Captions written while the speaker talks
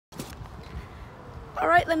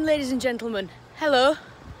Alright then, ladies and gentlemen, hello,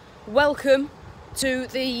 welcome to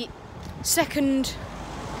the second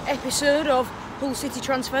episode of Hull City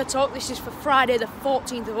Transfer Talk. This is for Friday the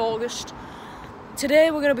 14th of August. Today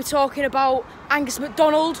we're going to be talking about Angus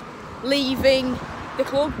MacDonald leaving the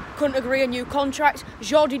club, couldn't agree on a new contract,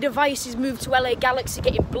 Jordy de Wijs' move to LA Galaxy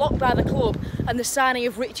getting blocked by the club, and the signing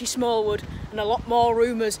of Richie Smallwood, and a lot more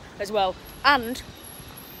rumours as well. And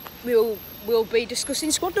we'll be discussing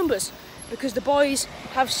squad numbers, because the boys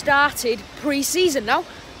have started pre-season now,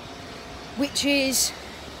 which is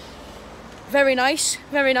very nice,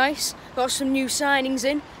 very nice. Got some new signings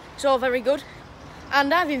in, it's all very good.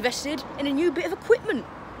 And I've invested in a new bit of equipment.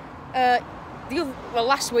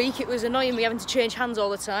 Last week it was annoying me having to change hands all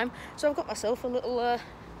the time, so I've got myself a little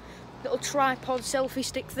tripod selfie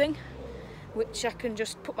stick thing, which I can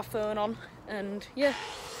just put my phone on, and yeah,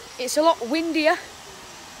 it's a lot windier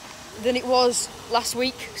than it was last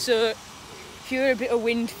week, so if you hear a bit of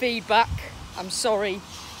wind feedback, I'm sorry.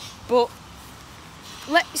 But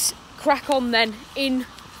let's crack on then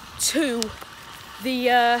into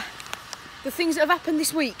the things that have happened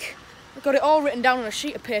this week. I've got it all written down on a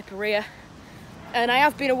sheet of paper here, and I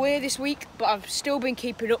have been away this week, but I've still been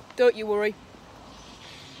keeping up, don't you worry.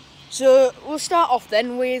 So we'll start off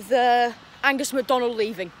then with Angus MacDonald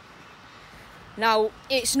leaving. Now,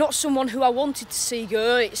 it's not someone who I wanted to see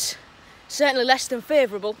go. It's certainly less than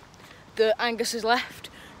favourable that Angus has left,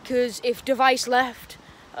 because if de Wijs left,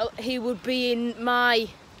 he would be in my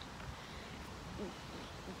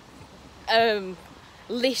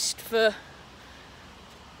list for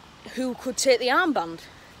who could take the armband.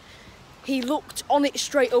 He looked on it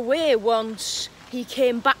straight away once he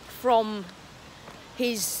came back from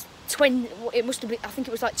his I think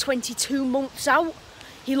it was like 22 months out.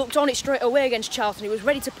 He looked on it straight away against Charlton. He was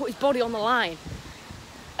ready to put his body on the line.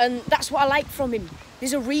 And that's what I like from him.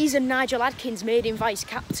 There's a reason Nigel Adkins made him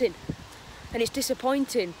vice-captain. And it's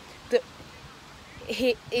disappointing that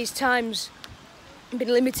his time's been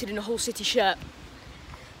limited in a Hull City shirt.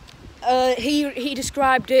 He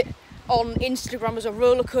described it on Instagram as a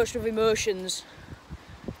rollercoaster of emotions.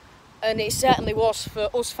 And it certainly was for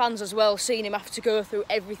us fans as well, seeing him have to go through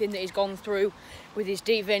everything that he's gone through with his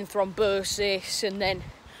deep vein thrombosis and then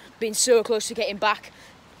being so close to getting back.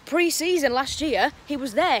 Pre-season last year, he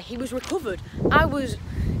was there, he was recovered.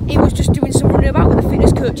 He was just doing some running about with the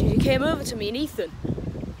fitness coaches. He came over to me and Ethan.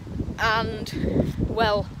 And,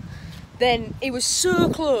 well, then he was so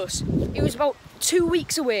close. He was about 2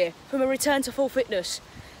 weeks away from a return to full fitness.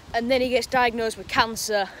 And then he gets diagnosed with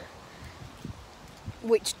cancer,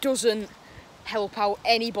 which doesn't help out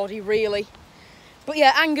anybody really. But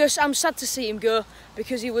yeah, Angus, I'm sad to see him go,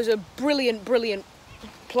 because he was a brilliant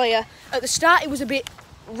player. At the start he was a bit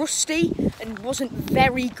rusty and wasn't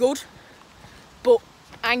very good, but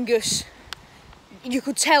Angus, you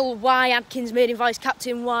could tell why Adkins made him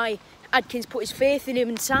vice-captain, why Adkins put his faith in him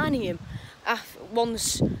and signing him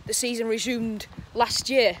once the season resumed last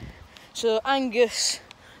year. So Angus,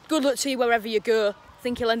 good luck to you wherever you go. I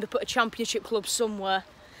think he'll end up at a championship club somewhere.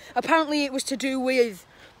 Apparently it was to do with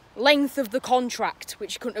length of the contract,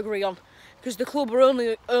 which you couldn't agree on, because the club were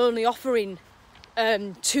only offering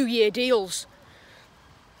 2-year deals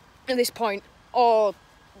at this point, or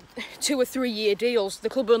 2 or 3 year deals. The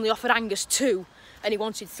club only offered Angus 2 and he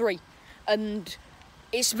wanted 3, and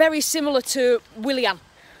it's very similar to Willian,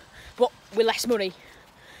 but with less money.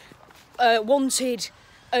 Wanted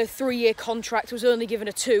a 3-year contract, was only given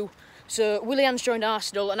a 2. So Willian's joined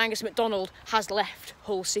Arsenal and Angus MacDonald has left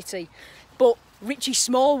Hull City. But Richie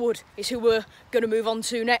Smallwood is who we're going to move on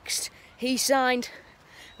to next. He signed,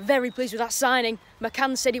 very pleased with that signing.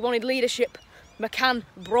 McCann said he wanted leadership. McCann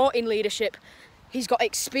brought in leadership. He's got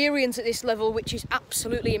experience at this level, which is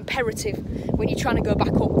absolutely imperative when you're trying to go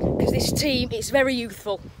back up. Because this team, it's very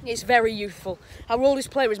youthful. It's very youthful. Our oldest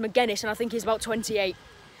player is McGuinness, and I think he's about 28.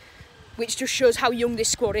 Which just shows how young this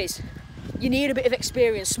squad is. You need a bit of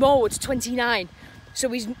experience. Smallwood's 29, so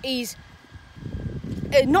he's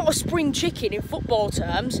not a spring chicken in football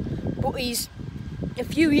terms, but he's a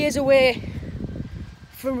few years away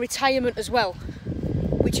from retirement as well,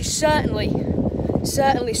 which is certainly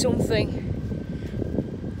something.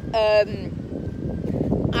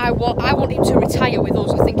 I want him to retire with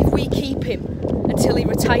us. I think if we keep him until he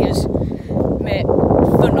retires, mate,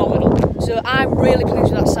 phenomenal. So I'm really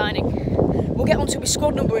pleased with that signing. We'll get onto his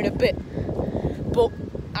squad number in a bit, but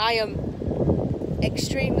I am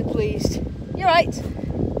extremely pleased. You're right.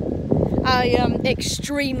 I am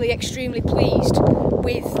extremely pleased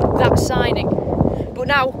with that signing. But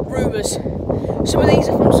now, rumours. Some of these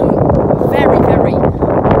are from some very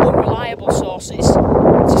unreliable sources,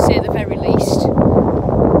 to say the very least.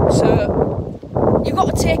 So you've got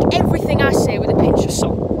take everything I say with a pinch of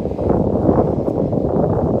salt.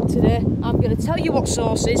 Today, I'm going to tell you what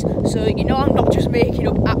sauce is, so you know I'm not just making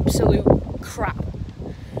up absolute crap.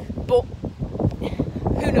 But,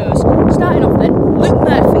 who knows? Starting off then, Luke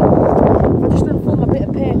Murphy. If I just unfold my bit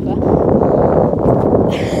of paper.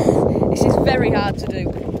 This is very hard to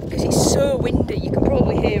do, because it's so windy, you can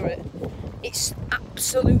probably hear it. It's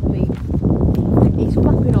absolutely, it's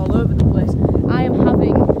flapping all over the place. I am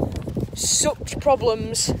having such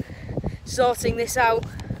problems sorting this out.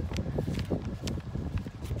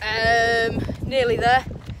 Nearly there.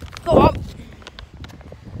 Go on.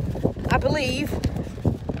 I believe.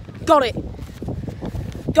 Got it.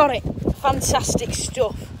 Got it. Fantastic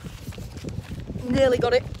stuff. Nearly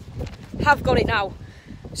got it. Have got it now.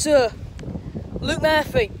 So, Luke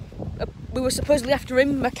Murphy. We were supposedly after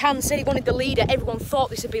him. McCann said he wanted the leader. Everyone thought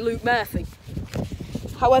this would be Luke Murphy.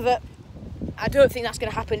 However, I don't think that's going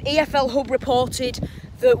to happen. EFL Hub reported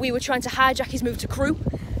that we were trying to hijack his move to Crewe.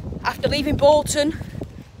 After leaving Bolton,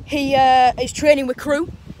 he is training with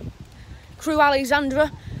Crewe. Crewe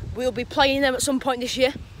Alexandra. We'll be playing them at some point this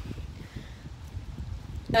year.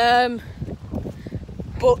 But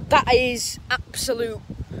that is absolute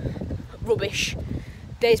rubbish.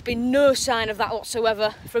 There's been no sign of that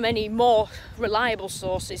whatsoever from any more reliable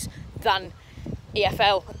sources than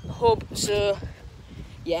EFL Hub, so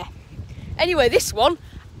yeah. Anyway, this one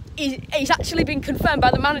is actually been confirmed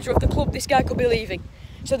by the manager of the club. This guy could be leaving.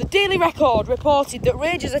 So the Daily Record reported that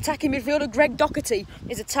Rangers attacking midfielder Greg Docherty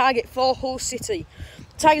is a target for Hull City.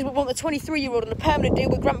 Tigers would want the 23-year-old on a permanent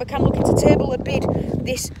deal, with Grant McCann looking to table a bid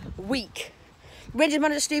this week. Rangers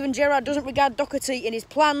manager Steven Gerrard doesn't regard Docherty in his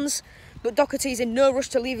plans, but Docherty is in no rush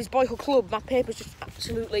to leave his boyhood club. My paper's just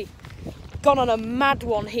absolutely gone on a mad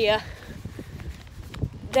one here.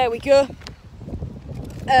 There we go.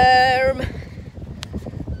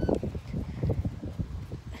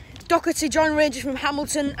 Docherty joined Rangers from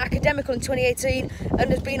Hamilton Academical in 2018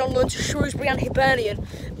 and has been on loan to Shrewsbury and Hibernian.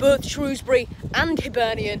 Both Shrewsbury and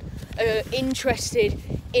Hibernian are interested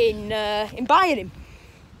in buying him.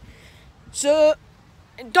 So,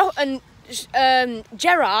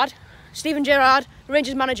 Gerrard, Steven Gerrard,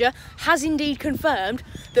 Rangers manager, has indeed confirmed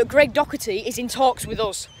that Greg Docherty is in talks with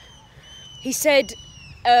us. He said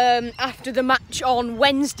after the match on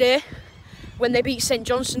Wednesday, when they beat St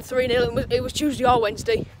Johnstone 3-0, it was Tuesday or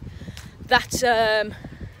Wednesday, that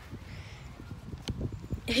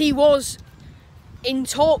he was in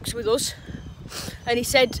talks with us, and he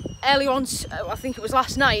said earlier on, I think it was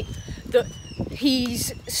last night, that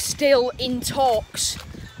he's still in talks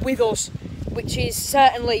with us, which is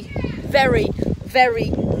certainly very,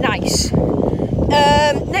 very nice.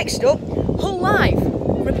 Next up, Hull Live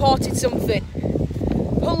reported something.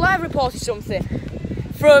 Hull Live reported something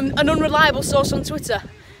from an unreliable source on Twitter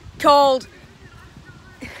called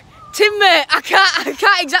Teammate. I can't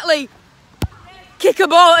exactly kick a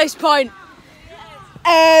ball at this point.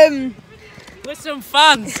 Listen,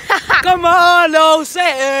 fans, come on, Hull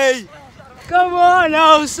City! Come on,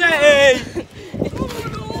 Hull City!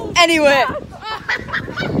 Anyway. Oh,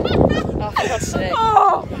 for God's sake.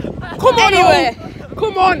 Oh, come on, anyway.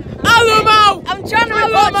 Come on, Alamo! I'm trying to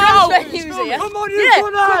report transfer news here. Come on, you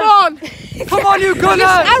gunners! Come on! Come on, you gunners!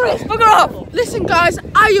 Harris, bugger off! Listen, guys,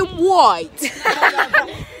 I am white.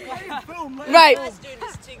 Right.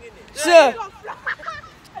 So,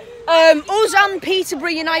 us and Peterborough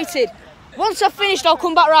United. Once I've finished, I'll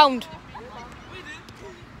come back round.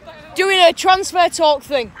 Doing a transfer talk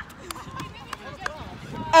thing.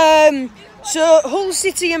 So Hull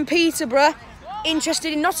City and Peterborough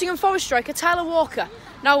interested in Nottingham Forest striker Tyler Walker.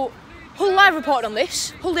 Now, Hull Live reported on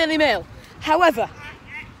this, Hull Daily Mail. However,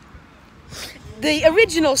 the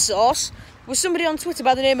original source was somebody on Twitter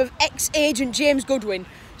by the name of ex-agent James Goodwin.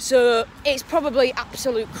 So it's probably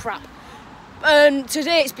absolute crap. And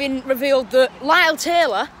today it's been revealed that Lyle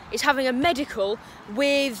Taylor is having a medical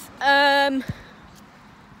with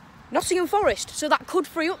Nottingham Forest. So that could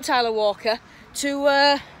free up Tyler Walker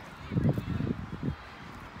to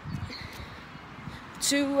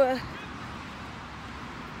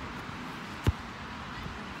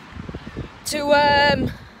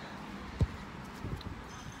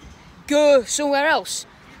go somewhere else.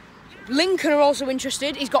 Lincoln are also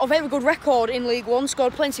interested. He's got a very good record in League One,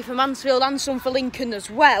 scored plenty for Mansfield and some for Lincoln as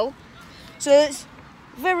well. So it's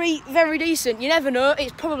very, very decent. You never know.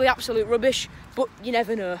 It's probably absolute rubbish, but you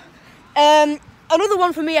never know. Another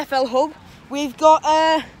one from EFL Hub. We've got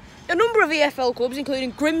a number of EFL clubs,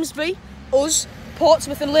 including Grimsby, us,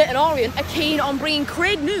 Portsmouth and Leyton Orient, are keen on bringing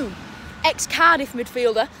Craig Noone, ex-Cardiff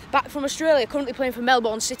midfielder, back from Australia, currently playing for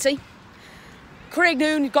Melbourne City. Craig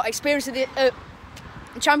Noone got experience at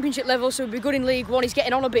Championship level, so he'd be good in League One. He's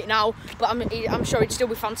getting on a bit now, but I'm sure he'd still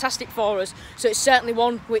be fantastic for us. So it's certainly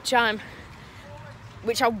one which I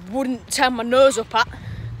wouldn't turn my nose up at.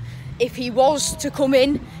 If he was to come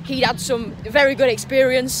in, he'd had some very good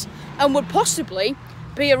experience and would possibly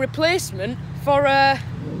be a replacement for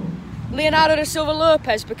Leonardo da Silva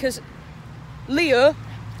Lopes, because Leo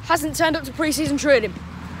hasn't turned up to pre-season training.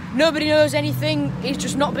 Nobody knows anything. He's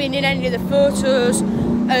just not been in any of the photos,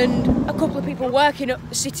 and a couple of people working at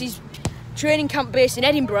the City's training camp based in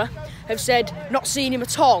Edinburgh have said not seeing him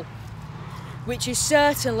at all, which is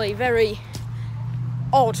certainly very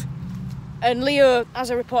odd. And Leo,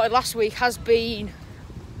 as I reported last week, has been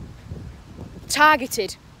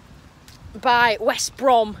targeted by West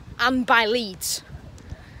Brom and by Leeds,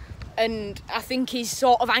 and I think he's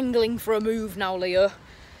sort of angling for a move now, Leo.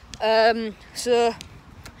 So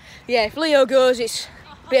yeah, if Leo goes, it's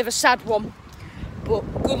a bit of a sad one, but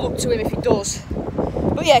good luck to him if he does.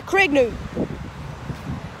 But yeah, Craig Noone,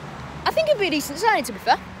 I think he'd be a decent signing, to be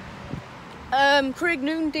fair. Craig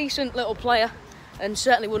Noone, decent little player, and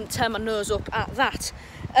certainly wouldn't turn my nose up at that.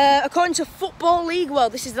 According to Football League, well,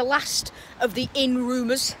 this is the last of the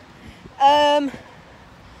rumours. Hull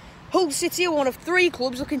City are one of 3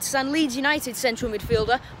 clubs looking to sign Leeds United central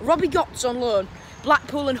midfielder Robbie Gotts on loan.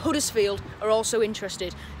 Blackpool and Huddersfield are also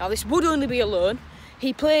interested. Now, this would only be a loan.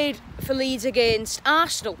 He played for Leeds against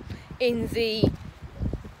Arsenal in the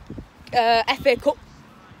FA Cup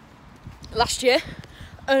last year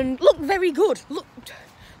and looked very good.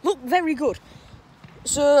 Looked very good.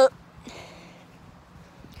 So,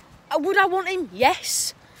 would I want him?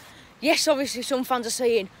 Yes. Yes, obviously some fans are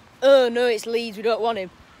saying, oh no, it's Leeds, we don't want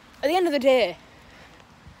him. At the end of the day,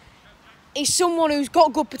 he's someone who's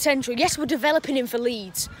got good potential. Yes, we're developing him for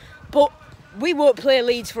Leeds, but we won't play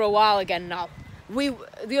Leeds for a while again now.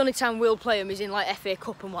 The only time we'll play him is in like FA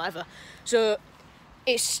Cup and whatever. So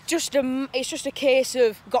it's just a case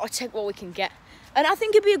of got to take what we can get. And I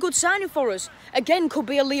think it'd be a good signing for us. Again, could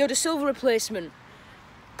be a Leo da Silva replacement.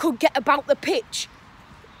 Could get about the pitch.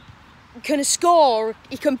 Can score,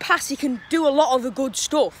 he can pass, he can do a lot of the good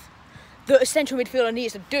stuff that a central midfielder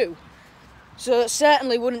needs to do. So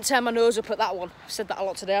certainly wouldn't turn my nose up at that one. I've said that a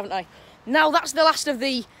lot today, haven't I? Now that's the last of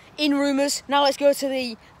the in rumours. Now let's go to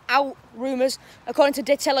the out rumours. According to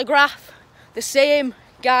De Telegraaf, the same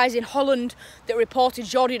guys in Holland that reported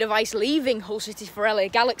Jordy de Wijs leaving Hull City for LA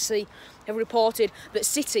Galaxy have reported that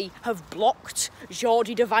City have blocked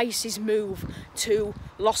Jordy de Wijs's move to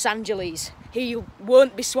Los Angeles. He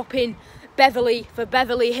won't be swapping Beverly for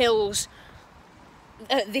Beverly Hills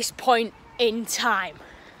at this point in time.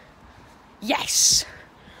 Yes.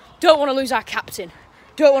 Don't want to lose our captain.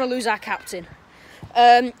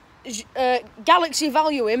 Galaxy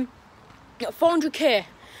value him at 400k,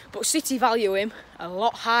 but City value him a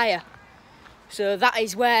lot higher. So that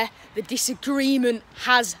is where the disagreement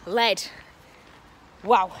has led.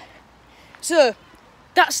 Wow. So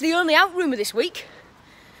that's the only out rumour this week.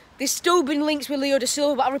 There's still been links with Leo da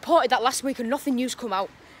Silva, but I reported that last week and nothing news come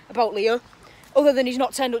out about Leo, other than he's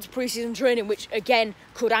not turned up to pre-season training, which again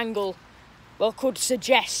could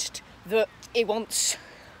suggest that he wants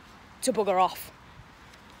to bugger off.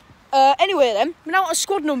 Anyway then, we're now at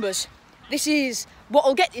squad numbers. This is what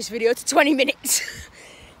will get this video to 20 minutes.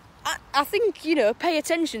 I think, pay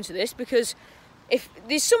attention to this, because if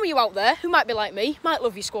there's some of you out there who might be like me, might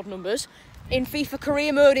love your squad numbers. In FIFA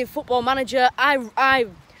career mode, in Football Manager, I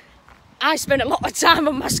spend a lot of time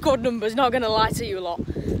on my squad numbers, not going to lie to you a lot.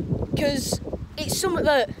 Because it's something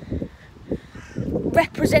that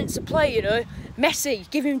represents a player, Messi,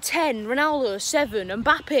 give him 10, Ronaldo, 7,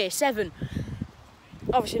 Mbappe, 7.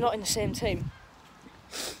 Obviously not in the same team.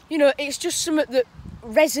 It's just something that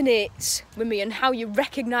resonates with me and how you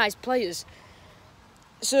recognise players.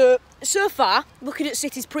 So far, looking at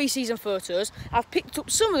City's pre-season photos, I've picked up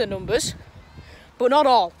some of the numbers, but not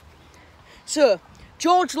all. So,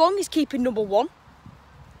 George Long is keeping number 1,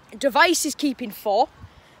 De Wijs is keeping 4,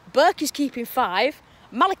 Burke is keeping 5,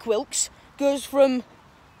 Malik Wilks goes from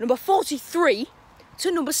number 43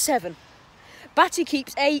 to number 7. Batty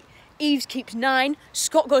keeps 8, Eves keeps 9,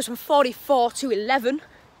 Scott goes from 44 to 11.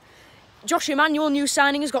 Josh Emmanuel, new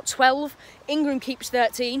signing, has got 12. Ingram keeps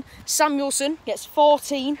 13. Samuelson gets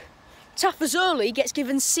 14. Tafazoli gets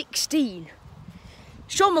given 16.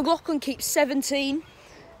 Sean McLaughlin keeps 17,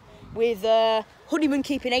 with Honeyman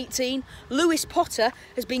keeping 18. Lewis Potter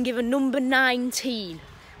has been given number 19.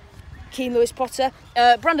 Keen Lewis Potter.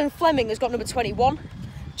 Brandon Fleming has got number 21.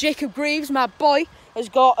 Jacob Greaves, my boy, has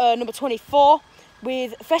got number 24,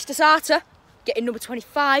 with Festus Arter getting number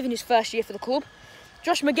 25 in his first year for the club.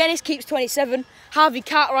 Josh McGuinness keeps 27. Harvey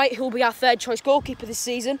Cartwright, who'll be our third choice goalkeeper this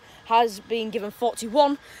season, has been given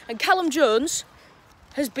 41. And Callum Jones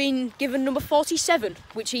has been given number 47,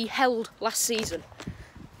 which he held last season.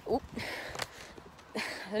 Ooh.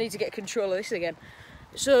 I need to get control of this again.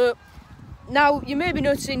 So, now you may be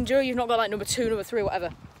noticing, Joe, you've not got like number 2, number 3, whatever.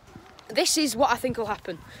 This is what I think will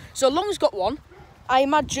happen. So Long's got 1. I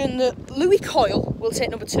imagine that Louis Coyle will take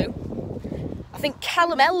number 2. I think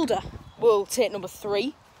Callum Elder will take number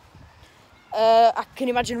 3. I can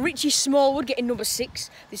imagine Richie Smallwood getting number 6.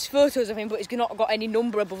 There's photos of him, but he's not got any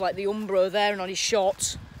number above like the Umbro there and on his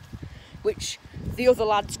shorts, which the other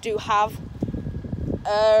lads do have.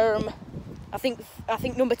 I think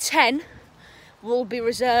number 10 will be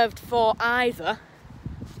reserved for either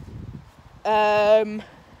Da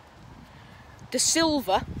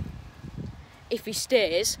Silva, if he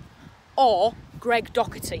stays, or Greg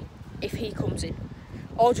Docherty, if he comes in,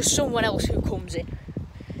 or just someone else who comes in.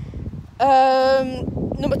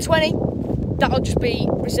 Number 20, that'll just be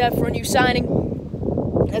reserved for a new signing.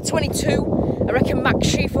 At 22, I reckon Max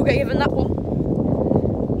Sheaf will get given that one.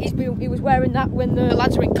 He was wearing that when the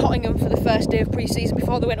lads were in Cottingham for the first day of pre-season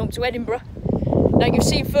before they went up to Edinburgh. Now you've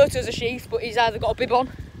seen photos of Sheaf, but he's either got a bib on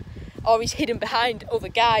or he's hidden behind other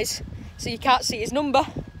guys, so you can't see his number.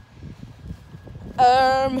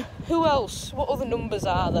 Who else? What other numbers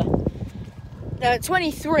are there?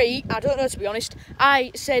 23, I don't know, to be honest.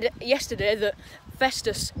 I said yesterday that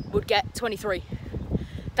Festus would get 23.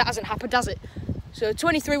 That hasn't happened, has it? So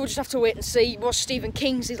 23, we'll just have to wait and see. It was Stephen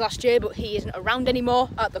Kingsley's last year, but he isn't around anymore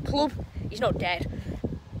at the club. He's not dead.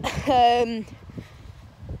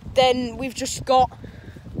 Then we've just got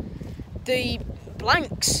the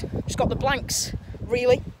blanks. Just got the blanks,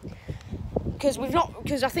 really. Because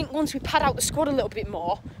I think once we pad out the squad a little bit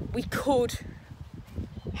more, we could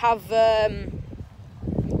have a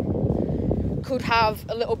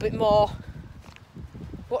little bit more.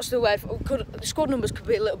 What's the word? The squad numbers could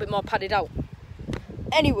be a little bit more padded out.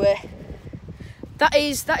 Anyway, that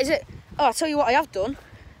is it. Oh, I'll tell you what I have done.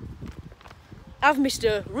 I've missed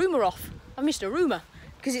a rumour off. I've missed a rumour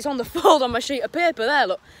because it's on the fold on my sheet of paper there,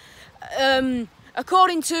 look.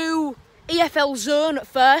 According to EFL Zone at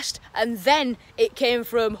first, and then it came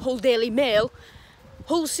from Hull Daily Mail,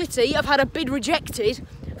 Hull City have had a bid rejected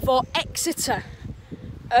for Exeter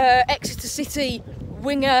City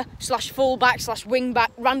winger / fullback / wingback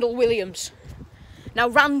Randell Williams. Now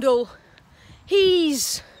Randell, he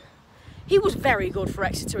was very good for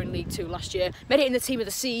Exeter in League 2 last year. Made it in the team of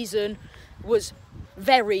the season, was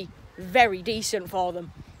very, very decent for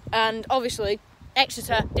them. And obviously,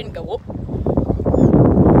 Exeter didn't go up.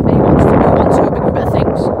 And he wants to move on to bigger and better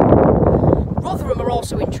things. Rotherham are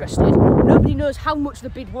also interested. Nobody knows how much the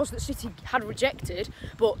bid was that City had rejected,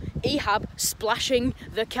 but Ehab splashing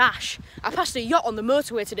the cash. I passed a yacht on the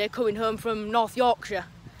motorway today coming home from North Yorkshire,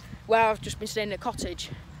 where I've just been staying in a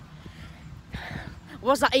cottage.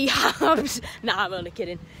 Was that Ehab's? Nah, I'm only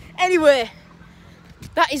kidding. Anyway,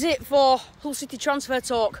 that is it for Hull City Transfer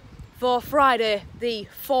Talk for Friday the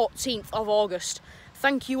 14th of August.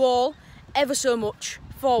 Thank you all ever so much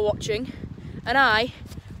for watching, and I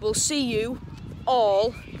will see you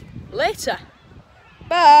all later.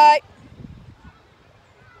 Bye!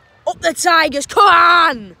 Up the Tigers, come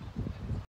on!